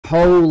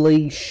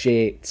Holy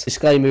shit.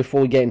 Disclaimer before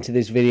we get into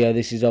this video,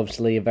 this is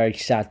obviously a very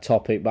sad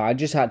topic, but I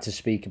just had to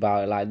speak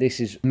about it. Like, this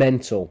is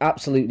mental.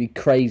 Absolutely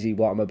crazy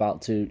what I'm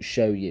about to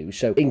show you.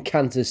 So, in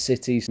Kansas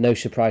City, no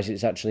surprise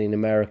it's actually in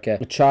America,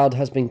 a child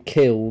has been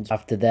killed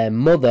after their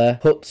mother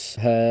puts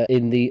her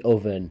in the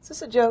oven. Is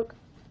this a joke?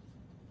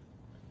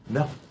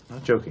 No,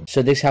 not joking.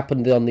 So this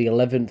happened on the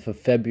 11th of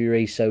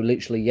February, so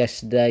literally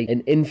yesterday.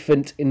 An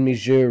infant in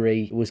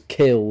Missouri was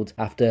killed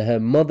after her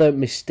mother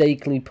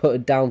mistakenly put her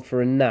down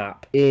for a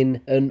nap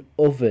in an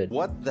oven.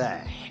 What the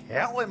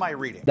hell am I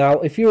reading? Now,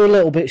 if you're a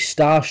little bit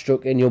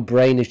starstruck and your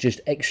brain has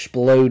just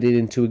exploded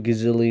into a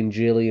gazillion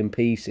jillion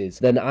pieces,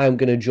 then I'm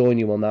going to join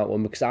you on that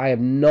one, because I have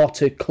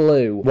not a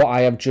clue what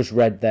I have just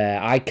read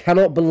there. I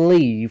cannot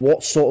believe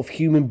what sort of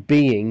human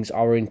beings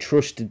are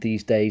entrusted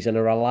these days and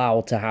are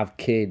allowed to have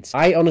kids.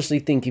 I honestly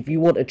think if you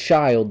want a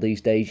child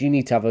these days, you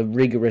need to have a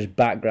rigorous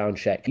background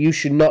check. You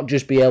should not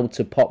just be able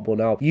to pop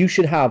one out. You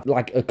should have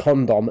like a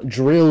condom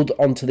drilled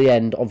onto the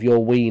end of your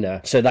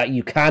wiener so that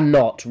you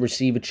cannot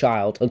receive a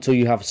child until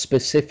you have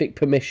specific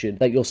permission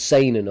that you're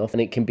sane enough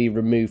and it can be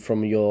removed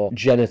from your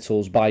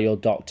genitals by your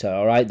doctor.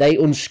 All right, they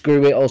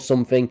unscrew it or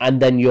something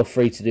and then you're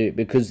free to do it,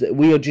 because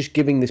we are just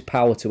giving this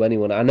power to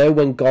anyone. I know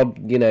when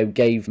God, you know,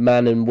 gave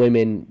man and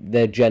women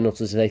their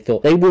genitals, they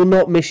thought they will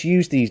not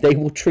misuse these, they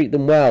will treat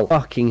them well.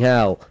 Fucking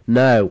hell,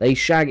 no. They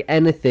shag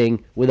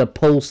anything with a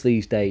pulse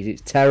these days.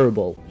 It's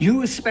terrible.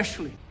 You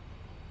especially.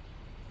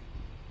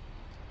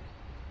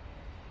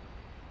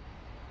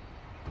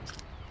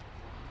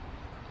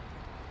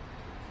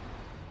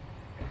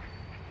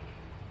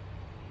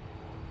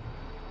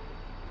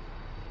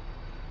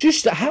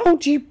 Just how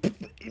do you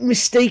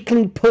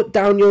mistakenly put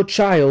down your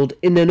child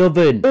in an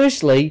oven?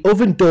 Firstly,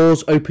 oven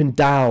doors open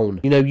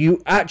down. You know,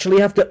 you actually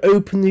have to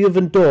open the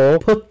oven door,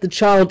 put the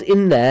child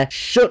in there,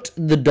 shut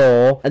the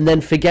door, and then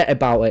forget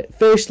about it.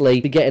 Firstly,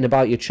 forgetting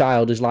about your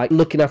child is like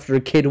looking after a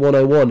kid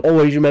 101.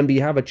 Always remember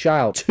you have a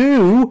child.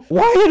 2,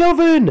 why an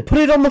oven? Put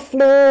it on the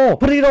floor.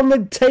 Put it on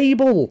the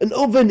table. An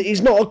oven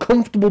is not a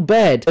comfortable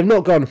bed. I've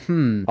not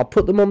gone, I'll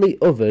put them on the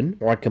oven,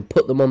 or I can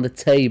put them on the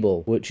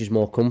table, which is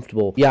more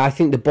comfortable. Yeah, I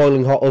think the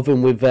boiling hot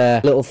oven with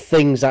little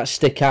things that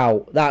stick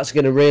out, that's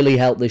going to really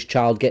help this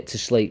child get to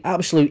sleep.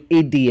 Absolute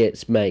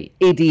idiots, mate.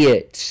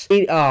 Idiots.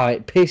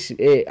 Like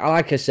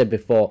I said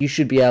before, you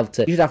should be able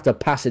to, you should have to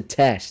pass a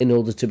test in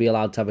order to be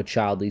allowed to have a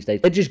child these days.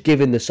 They're just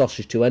giving the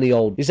sausage to any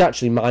old. It's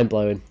actually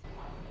mind-blowing.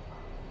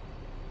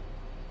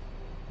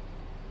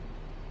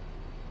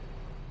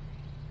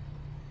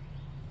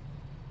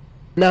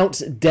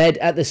 Announced dead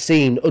at the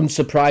scene.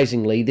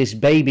 Unsurprisingly, this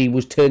baby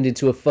was turned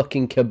into a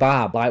fucking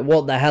kebab. Like,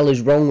 what the hell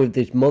is wrong with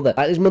this mother?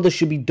 Like, this mother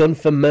should be done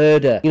for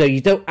murder. You know, you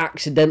don't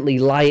accidentally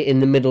lie it in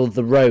the middle of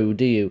the road,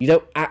 do you? You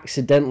don't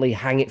accidentally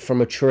hang it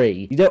from a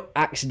tree. You don't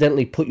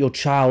accidentally put your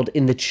child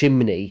in the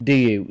chimney, do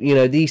you? You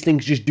know, these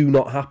things just do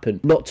not happen.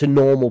 Not to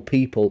normal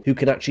people who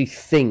can actually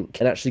think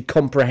and actually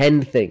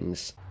comprehend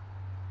things.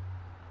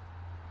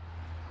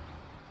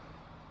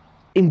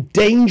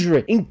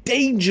 Endangering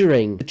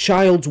the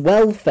child's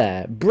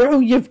welfare.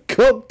 Bro, you've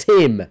cooked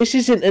him. This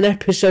isn't an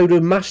episode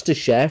of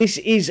MasterChef. This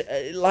is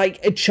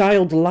like a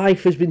child's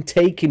life has been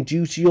taken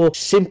due to your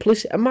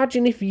simplest.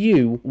 Imagine if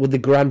you were the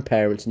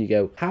grandparents and you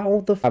go,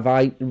 how the f have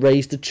I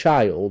raised a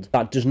child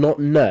that does not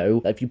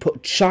know that if you put a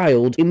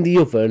child in the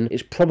oven,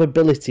 its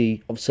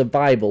probability of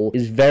survival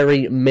is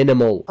very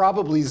minimal.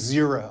 Probably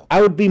 0.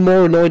 I would be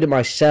more annoyed at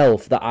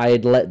myself that I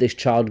had let this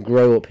child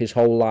grow up his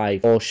whole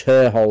life, or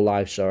her whole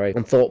life, sorry,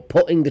 and thought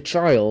putting the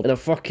child in a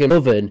fucking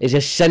oven is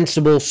a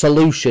sensible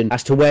solution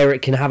as to where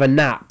it can have a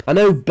nap. I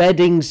know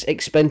bedding's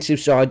expensive,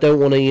 so I don't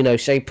want to, you know,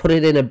 say put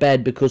it in a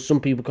bed because some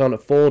people can't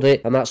afford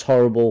it, and that's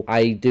horrible.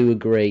 I do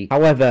agree.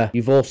 However,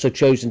 you've also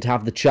chosen to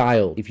have the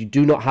child. If you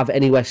do not have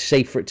anywhere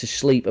safe for it to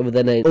sleep other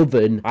than an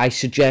oven, I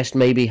suggest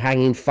maybe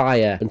hanging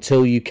fire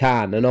until you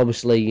can. And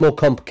obviously, more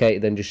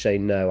complicated than just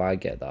saying no, I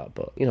get that.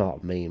 But you know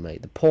what I mean,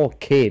 mate. The poor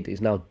kid is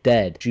now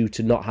dead due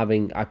to not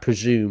having, I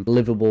presume,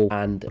 livable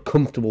and a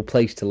comfortable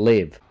place to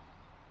live.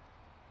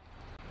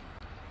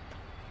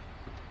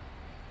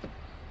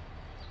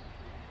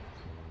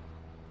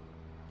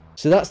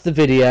 So that's the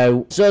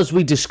video. So as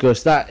we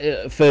discussed,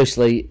 that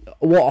firstly,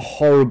 what a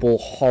horrible,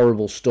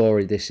 horrible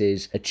story this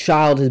is. A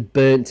child is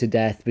burnt to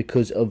death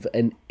because of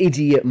an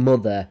idiot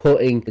mother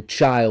putting the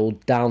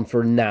child down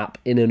for a nap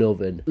in an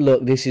oven.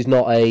 Look, this is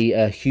not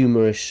a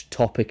humorous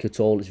topic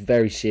at all. It's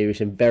very serious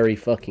and very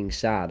fucking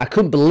sad. I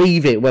couldn't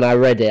believe it when I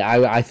read it.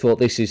 I thought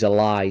this is a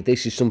lie.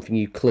 This is something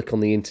you click on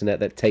the internet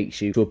that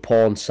takes you to a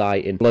porn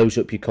site and blows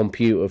up your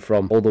computer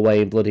from all the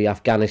way in bloody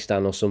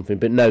Afghanistan or something.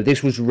 But no,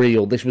 this was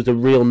real. This was a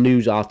real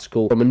news article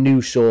article from a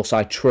news source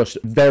I trust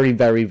very,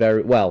 very,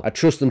 very well. I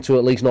trust them to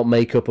at least not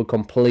make up a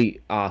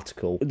complete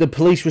article. The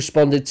police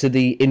responded to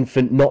the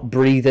infant not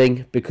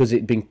breathing because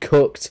it'd been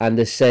cooked, and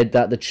they said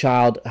that the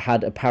child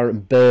had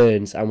apparent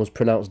burns and was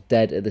pronounced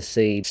dead at the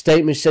scene.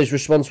 Statement says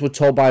response were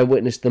told by a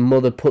witness the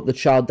mother put the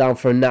child down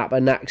for a nap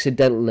and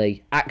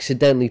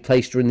accidentally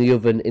placed her in the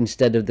oven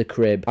instead of the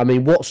crib. I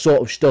mean, what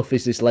sort of stuff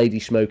is this lady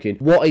smoking?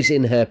 What is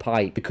in her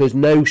pipe? Because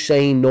no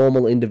sane,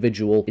 normal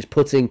individual is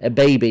putting a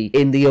baby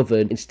in the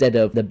oven instead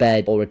of the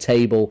bed or a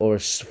table or a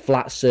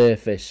flat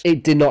surface.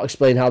 It did not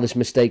explain how this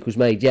mistake was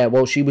made. Yeah,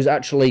 well, she was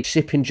actually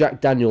sipping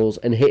Jack Daniels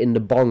and hitting the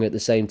bong at the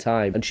same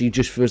time, and she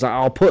just was like,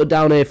 I'll put her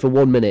down here for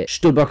 1 minute.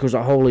 Stood back and was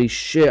like, holy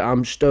shit,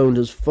 I'm stoned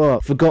as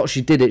fuck. Forgot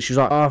she did it. She was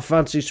like, oh, I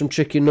fancy some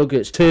chicken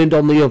nuggets. Turned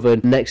on the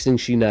oven. Next thing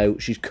she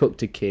knows, she's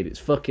cooked a kid. It's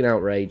fucking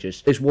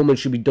outrageous. This woman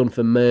should be done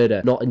for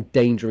murder, not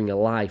endangering a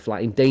life.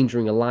 Like,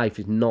 endangering a life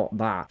is not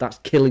that. That's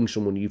killing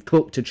someone. You've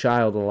cooked a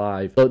child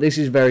alive. Look, this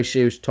is a very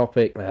serious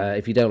topic.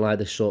 If you don't like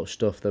this sort of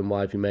stuff, then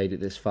why have you made it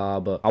this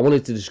far? But I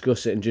wanted to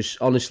discuss it and just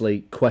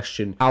honestly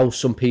question how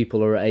some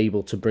people are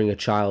able to bring a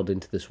child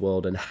into this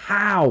world and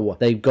how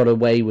they've got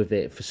away with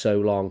it for so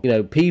long. You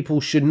know,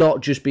 people should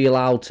not just be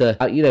allowed to,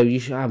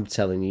 I'm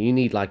telling you, you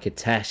need like a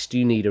test,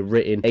 you need a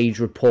written age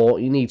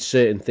report, you need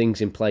certain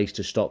things in place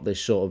to stop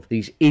this sort of,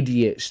 these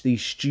idiots,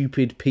 these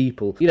stupid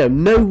people. You know,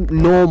 no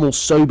normal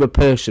sober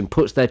person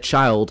puts their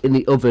child in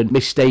the oven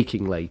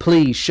mistakenly.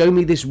 Please, show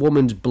me this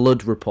woman's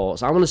blood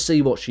reports. I want to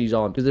see what she's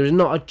on, because there's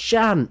not a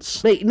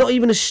chance. Mate, not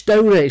even a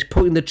stoner is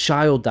putting the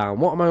child down.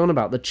 What am I on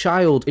about? The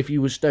child, if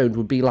you were stoned,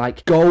 would be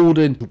like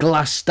golden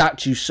glass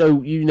statue,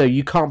 so, you know,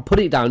 you can't put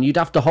it down. You'd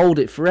have to hold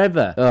it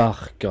forever.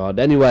 Oh, God.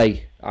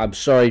 Anyway, I'm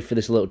sorry for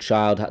this little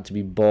child had to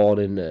be born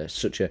in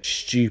such a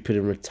stupid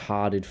and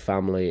retarded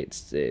family.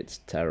 It's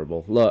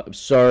terrible. Look, I'm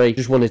sorry.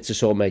 Just wanted to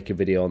sort of make a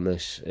video on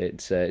this.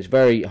 It's a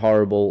very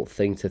horrible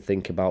thing to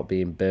think about,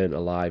 being burnt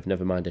alive.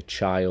 Never mind a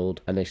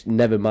child, and it's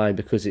never mind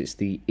because it's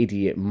the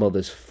idiot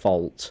mother's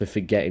fault for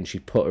forgetting she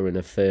put her in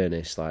a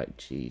furnace. Like,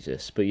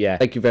 Jesus. But yeah,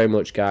 thank you very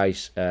much,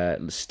 guys.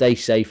 Stay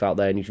safe out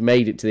there. And if you've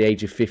made it to the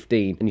age of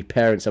 15 and your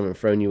parents haven't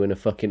thrown you in a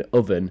fucking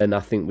oven, then I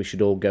think we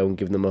should all go and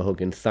give them a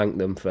hug and thank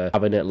them for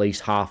having at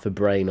least half a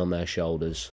brain on their shoulders.